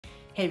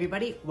Hey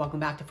everybody, welcome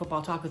back to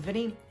Football Talk with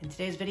Vinny. In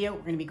today's video, we're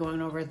going to be going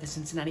over the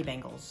Cincinnati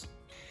Bengals.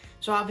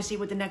 So obviously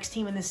with the next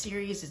team in this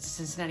series, it's the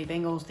Cincinnati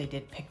Bengals. They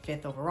did pick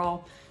 5th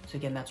overall. So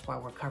again, that's why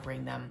we're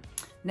covering them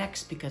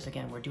next, because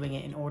again, we're doing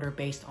it in order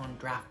based on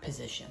draft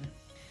position.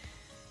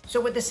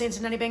 So with the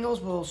Cincinnati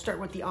Bengals, we'll start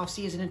with the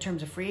offseason in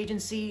terms of free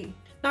agency.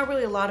 Not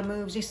really a lot of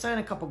moves. They signed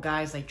a couple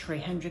guys like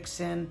Trey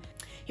Hendrickson.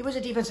 He was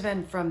a defensive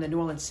end from the New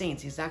Orleans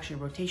Saints. He's actually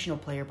a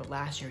rotational player, but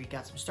last year he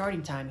got some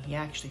starting time. He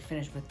actually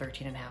finished with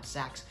 13.5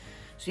 sacks.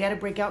 So he had a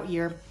breakout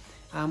year,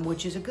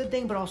 which is a good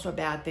thing, but also a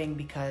bad thing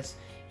because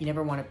you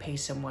never want to pay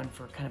someone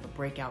for kind of a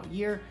breakout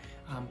year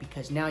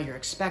because now you're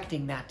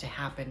expecting that to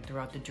happen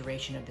throughout the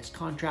duration of this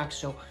contract.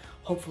 So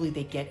hopefully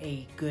they get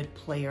a good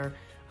player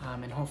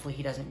and hopefully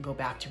he doesn't go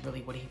back to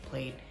really what he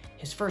played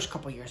his first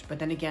couple years. But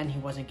then again, he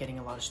wasn't getting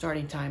a lot of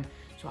starting time.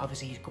 So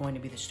obviously he's going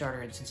to be the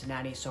starter in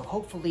Cincinnati. So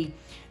hopefully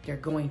they're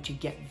going to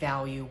get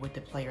value with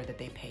the player that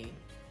they paid.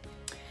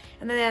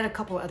 And then they had a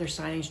couple of other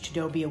signings.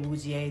 Chidobe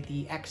Awuzie,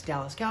 the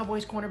ex-Dallas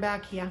Cowboys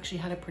cornerback, he actually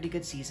had a pretty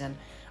good season.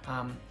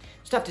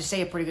 It's tough to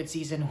say a pretty good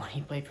season when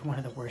he played for one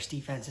of the worst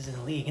defenses in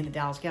the league in the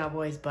Dallas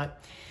Cowboys,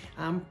 but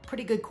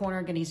pretty good corner.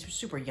 Again, he's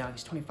super young.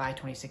 He's 25,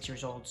 26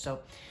 years old. So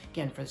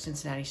again, for the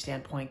Cincinnati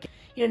standpoint,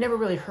 it never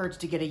really hurts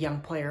to get a young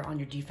player on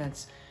your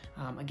defense.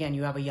 Again,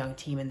 you have a young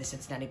team in the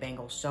Cincinnati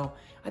Bengals, so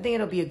I think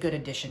it'll be a good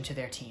addition to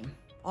their team.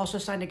 Also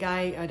signed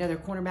another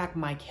cornerback,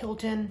 Mike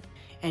Hilton,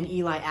 and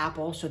Eli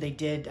Apple, so they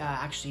did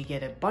actually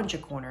get a bunch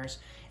of corners.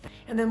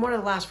 And then one of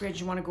the last free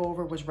agents you want to go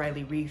over was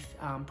Riley Reiff,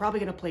 probably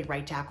going to play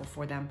right tackle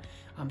for them.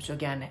 So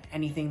again,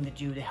 anything to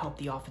do to help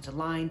the offensive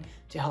line,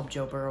 to help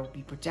Joe Burrow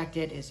be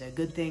protected is a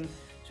good thing.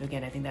 So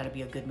again, I think that'll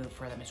be a good move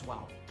for them as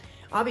well.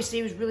 Obviously,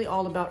 it was really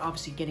all about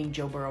getting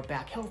Joe Burrow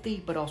back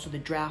healthy, but also the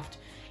draft.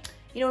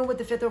 You know, with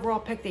the 5th overall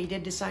pick, they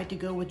did decide to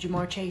go with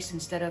Jamar Chase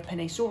instead of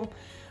Penei Sewell.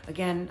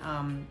 Again,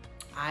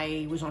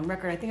 I was on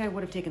record. I think I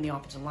would have taken the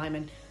offensive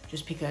lineman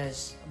just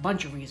because a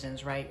bunch of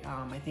reasons, right?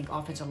 I think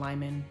offensive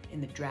linemen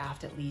in the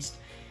draft, at least,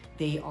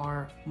 they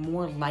are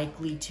more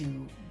likely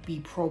to be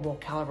Pro Bowl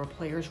caliber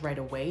players right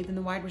away than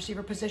the wide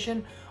receiver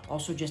position.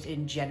 Also, just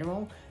in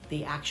general,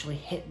 they actually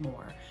hit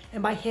more.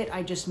 And by hit,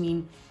 I just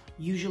mean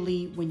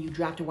usually when you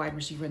draft a wide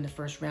receiver in the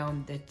first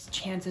round, the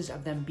chances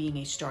of them being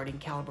a starting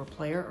caliber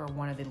player are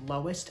one of the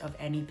lowest of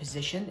any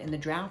position in the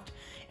draft,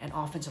 and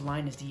offensive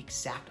line is the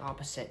exact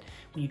opposite.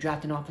 When you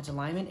draft an offensive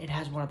lineman, it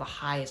has one of the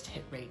highest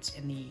hit rates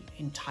in the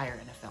entire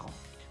NFL.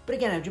 But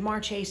again,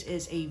 Jamar Chase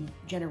is a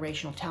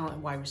generational talent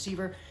wide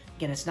receiver.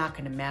 Again, it's not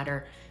going to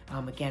matter.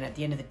 Again, at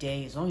the end of the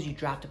day, as long as you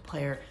draft a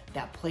player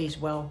that plays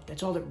well,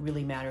 that's all that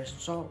really matters.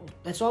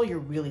 That's all you're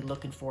really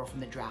looking for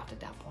from the draft at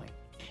that point.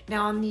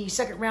 Now, in the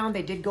second round,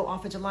 they did go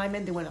offensive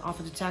lineman. They went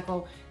offensive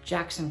tackle,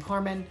 Jackson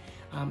Carman.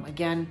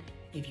 Again,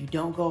 if you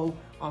don't go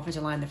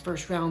offensive line in the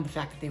first round, the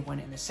fact that they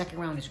went in the second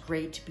round is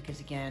great because,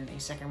 again, a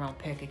second round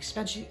pick,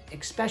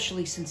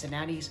 especially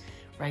Cincinnati's,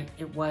 right?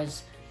 It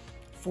was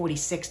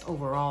 46th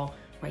overall,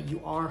 right?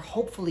 You are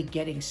hopefully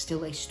getting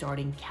still a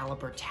starting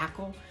caliber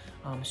tackle.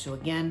 So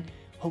again,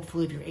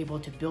 hopefully if you're able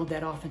to build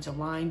that offensive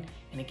line,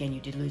 and again,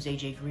 you did lose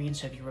AJ Green,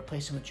 so if you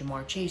replace him with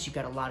Jamar Chase, you've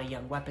got a lot of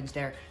young weapons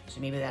there,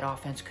 so maybe that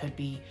offense could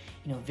be,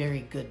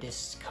 very good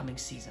this coming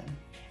season.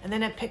 And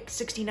then at pick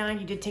 69,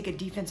 you did take a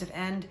defensive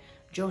end,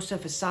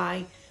 Joseph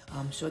Asai.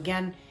 So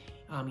again,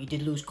 you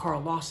did lose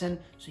Carl Lawson,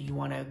 so you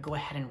want to go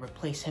ahead and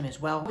replace him as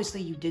well.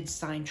 Obviously, you did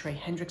sign Trey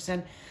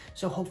Hendrickson,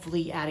 so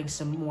hopefully adding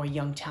some more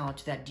young talent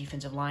to that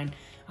defensive line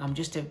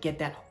just to get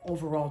that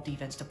overall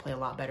defense to play a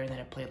lot better than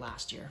it played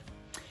last year.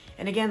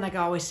 And again, like I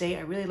always say,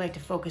 I really like to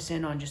focus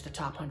in on just the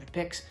top 100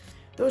 picks.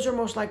 Those are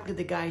most likely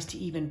the guys to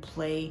even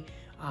play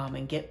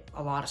and get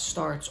a lot of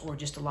starts or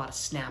just a lot of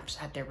snaps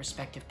at their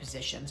respective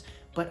positions.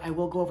 But I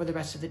will go over the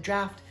rest of the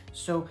draft.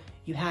 So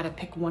you had a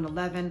pick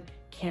 111,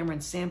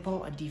 Cameron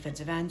Sample, a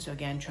defensive end. So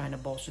again, trying to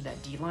bolster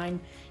that D-line.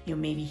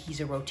 Maybe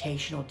he's a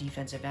rotational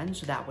defensive end,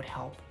 so that would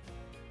help.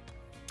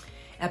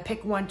 At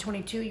pick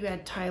 122, you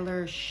had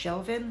Tyler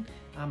Shelvin,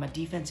 a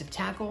defensive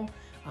tackle.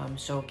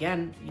 So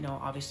again,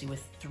 obviously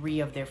with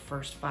 3 of their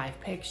first 5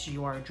 picks,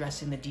 you are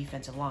addressing the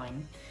defensive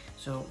line.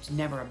 So it's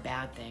never a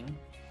bad thing.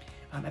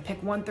 At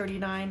pick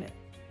 139,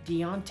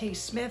 Deontay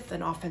Smith,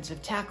 an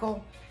offensive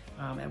tackle.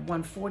 At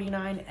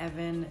 149,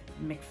 Evan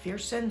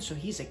McPherson. So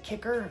he's a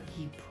kicker.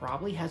 He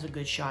probably has a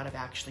good shot of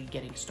actually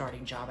getting a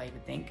starting job, I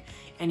would think.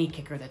 Any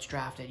kicker that's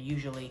drafted,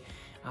 usually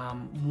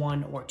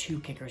 1 or 2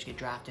 kickers get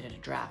drafted in a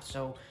draft.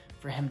 So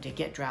for him to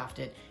get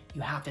drafted,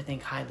 you have to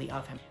think highly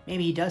of him.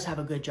 Maybe he does have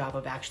a good job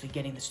of actually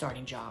getting the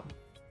starting job.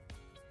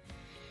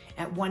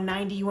 At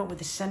 190, you went with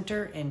the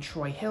center and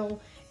Troy Hill.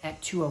 At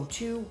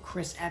 202,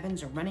 Chris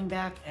Evans, a running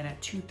back. And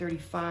at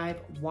 235,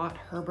 Watt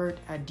Herbert,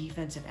 a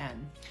defensive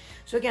end.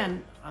 So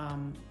again,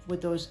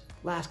 with those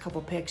last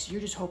couple picks,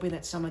 you're just hoping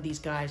that some of these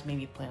guys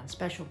maybe play on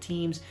special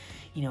teams,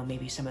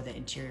 maybe some of the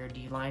interior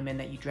D linemen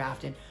that you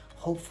drafted.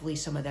 Hopefully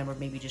some of them are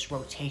maybe just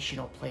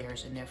rotational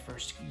players in their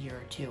first year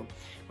or two,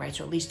 right?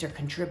 So at least they're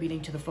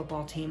contributing to the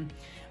football team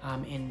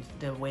in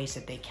the ways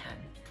that they can.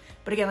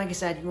 But again, like I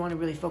said, you want to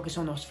really focus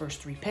on those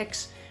first 3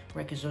 picks,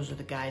 right? Because those are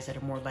the guys that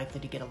are more likely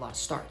to get a lot of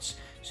starts.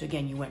 So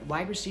again, you went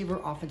wide receiver,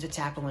 offensive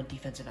tackle, and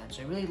defensive end.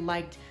 So I really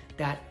liked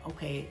that,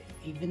 okay,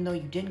 even though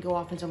you didn't go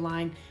offensive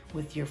line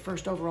with your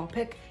first overall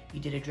pick, you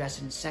did address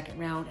it in the second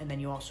round, and then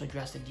you also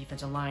addressed the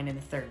defensive line in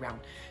the third round.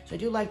 So I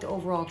do like the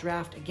overall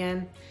draft.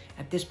 Again,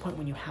 at this point,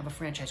 when you have a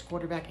franchise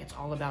quarterback, it's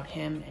all about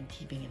him and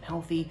keeping him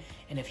healthy.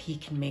 And if he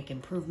can make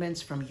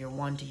improvements from year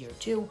 1 to year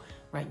 2,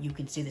 right, you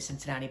can see the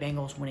Cincinnati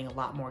Bengals winning a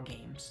lot more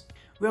games.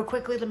 Real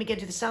quickly, let me get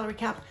to the salary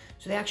cap.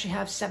 So they actually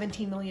have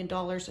 $17 million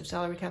of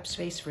salary cap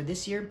space for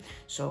this year.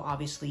 So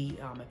obviously,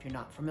 if you're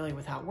not familiar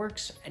with how it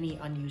works, any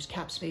unused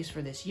cap space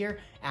for this year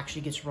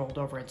actually gets rolled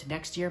over into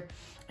next year.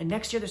 And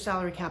next year, the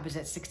salary cap is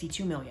at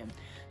 $62 million.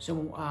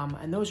 So,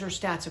 and those are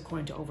stats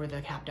according to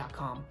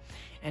overthecap.com.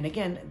 And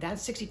again, that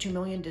 $62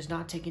 million does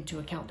not take into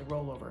account the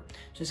rollover.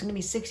 So it's going to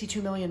be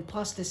 $62 million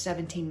plus the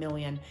 $17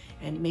 million,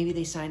 and maybe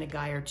they sign a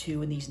guy or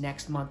two in these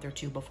next month or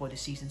two before the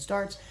season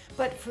starts.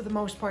 But for the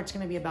most part, it's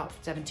going to be about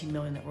 $17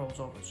 million that rolls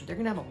over. So they're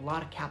going to have a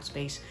lot of cap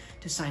space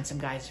to sign some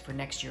guys for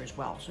next year as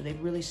well. So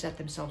they've really set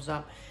themselves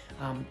up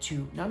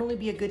to not only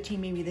be a good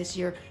team maybe this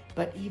year,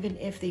 but even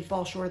if they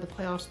fall short of the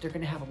playoffs, they're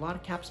going to have a lot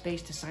of cap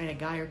space to sign a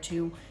guy or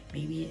two,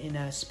 maybe in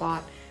a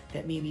spot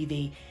that maybe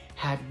they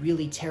had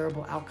really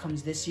terrible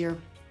outcomes this year.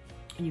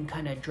 And you can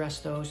kind of address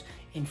those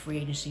in free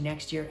agency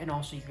next year, and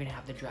also you're going to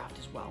have the draft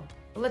as well.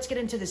 But let's get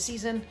into the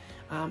season.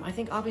 I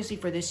think obviously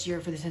for this year,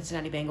 for the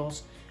Cincinnati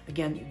Bengals,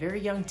 again, very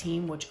young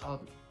team, which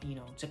you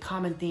know, it's a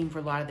common theme for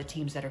a lot of the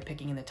teams that are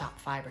picking in the top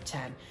 5 or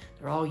 10.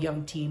 They're all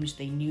young teams.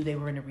 They knew they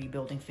were in a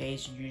rebuilding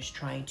phase, and you're just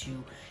trying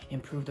to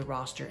improve the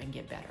roster and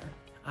get better.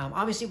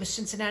 Obviously with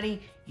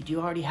Cincinnati, you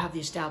do already have the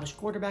established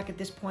quarterback at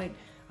this point.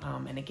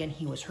 And again,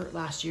 he was hurt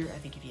last year. I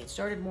think if he had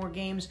started more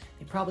games,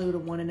 they probably would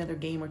have won another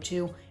game or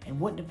two and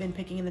wouldn't have been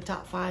picking in the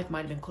top 5, might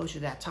have been closer to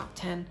that top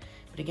 10.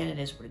 But again, it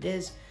is what it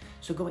is.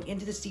 So going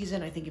into the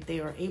season, I think if they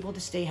are able to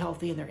stay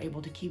healthy and they're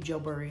able to keep Joe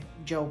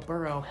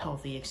Burrow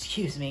healthy,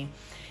 excuse me,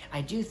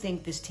 I do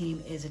think this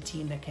team is a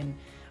team that can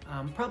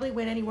probably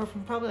win anywhere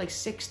from probably like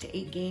 6 to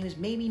 8 games,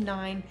 maybe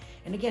 9.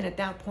 And again, at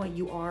that point,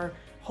 you are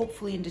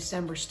hopefully in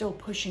December still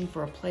pushing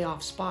for a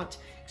playoff spot,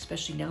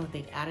 especially now that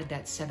they've added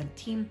that 7th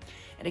team.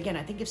 And again,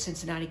 I think if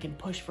Cincinnati can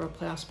push for a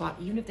playoff spot,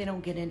 even if they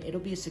don't get in, it'll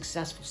be a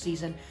successful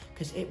season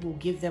because it will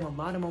give them a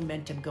lot of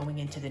momentum going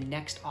into the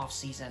next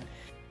offseason.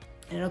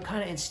 And it'll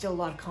kind of instill a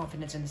lot of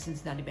confidence in the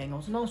Cincinnati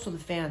Bengals and also the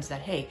fans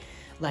that, hey,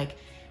 like,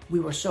 we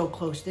were so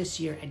close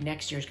this year, and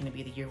next year is going to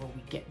be the year where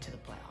we get into the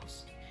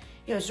playoffs.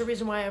 You know, it's the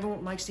reason why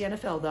everyone likes the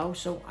NFL, though,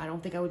 so I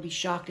don't think I would be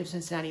shocked if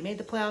Cincinnati made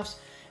the playoffs.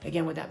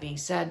 Again, with that being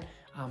said,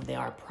 they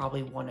are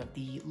probably one of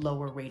the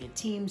lower rated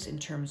teams in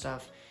terms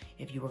of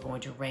if you were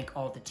going to rank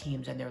all the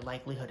teams and their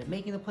likelihood of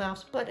making the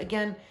playoffs. But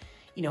again,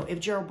 you know, if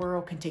Joe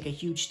Burrow can take a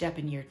huge step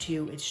in year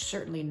 2, it's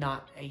certainly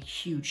not a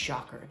huge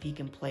shocker if he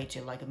can play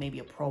to like maybe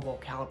a Pro Bowl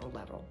caliber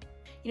level.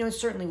 You know, it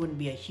certainly wouldn't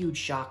be a huge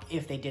shock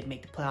if they did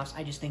make the playoffs.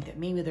 I just think that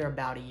maybe they're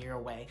about a year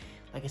away.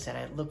 Like I said,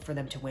 I look for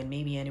them to win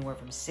maybe anywhere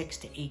from 6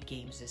 to 8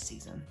 games this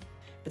season.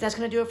 But that's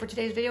going to do it for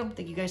today's video.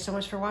 Thank you guys so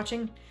much for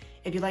watching.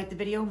 If you liked the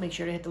video, make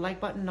sure to hit the like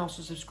button and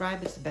also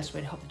subscribe. It's the best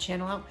way to help the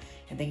channel out.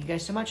 And thank you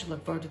guys so much. I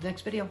look forward to the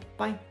next video.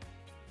 Bye.